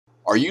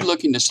Are you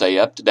looking to stay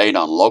up to date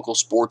on local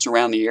sports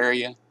around the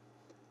area?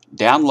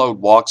 Download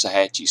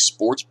Waxahachie's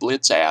Sports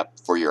Blitz app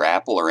for your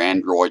Apple or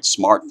Android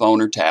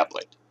smartphone or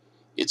tablet.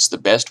 It's the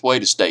best way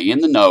to stay in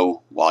the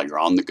know while you're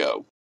on the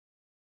go.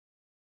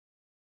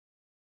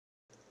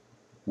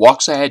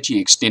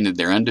 Waxahachie extended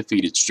their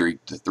undefeated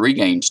streak to 3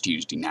 games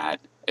Tuesday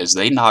night as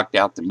they knocked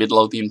out the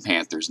Midlothian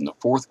Panthers in the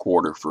fourth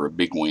quarter for a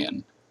big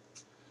win.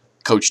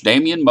 Coach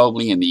Damian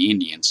Mobley and the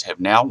Indians have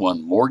now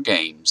won more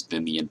games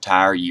than the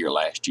entire year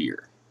last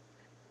year.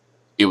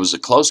 It was a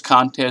close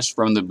contest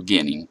from the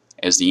beginning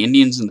as the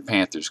Indians and the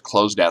Panthers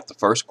closed out the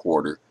first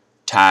quarter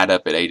tied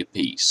up at 8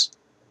 apiece.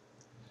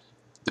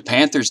 The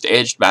Panthers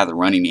edged by the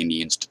running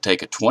Indians to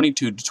take a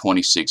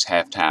 22-26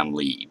 halftime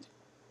lead.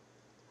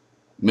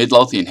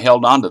 Midlothian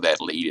held on to that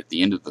lead at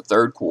the end of the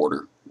third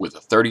quarter with a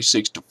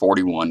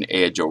 36-41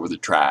 edge over the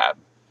Tribe,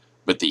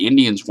 but the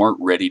Indians weren't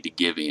ready to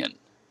give in.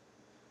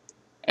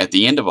 At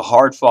the end of a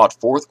hard-fought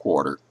fourth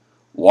quarter,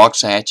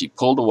 Waxahachie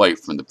pulled away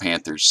from the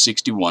Panthers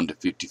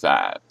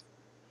 61-55.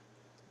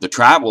 The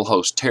Tribe will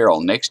host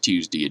Terrell next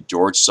Tuesday at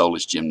George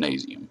Solis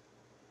Gymnasium.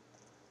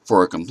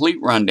 For a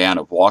complete rundown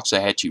of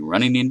Waxahachie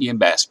running Indian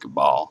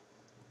basketball,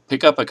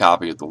 pick up a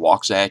copy of the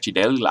Waxahachie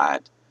Daily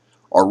Light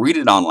or read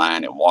it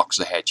online at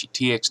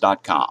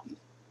waxahachietx.com.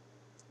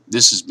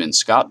 This has been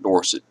Scott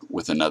Dorsett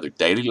with another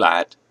Daily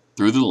Light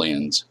Through the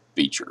Lens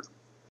feature.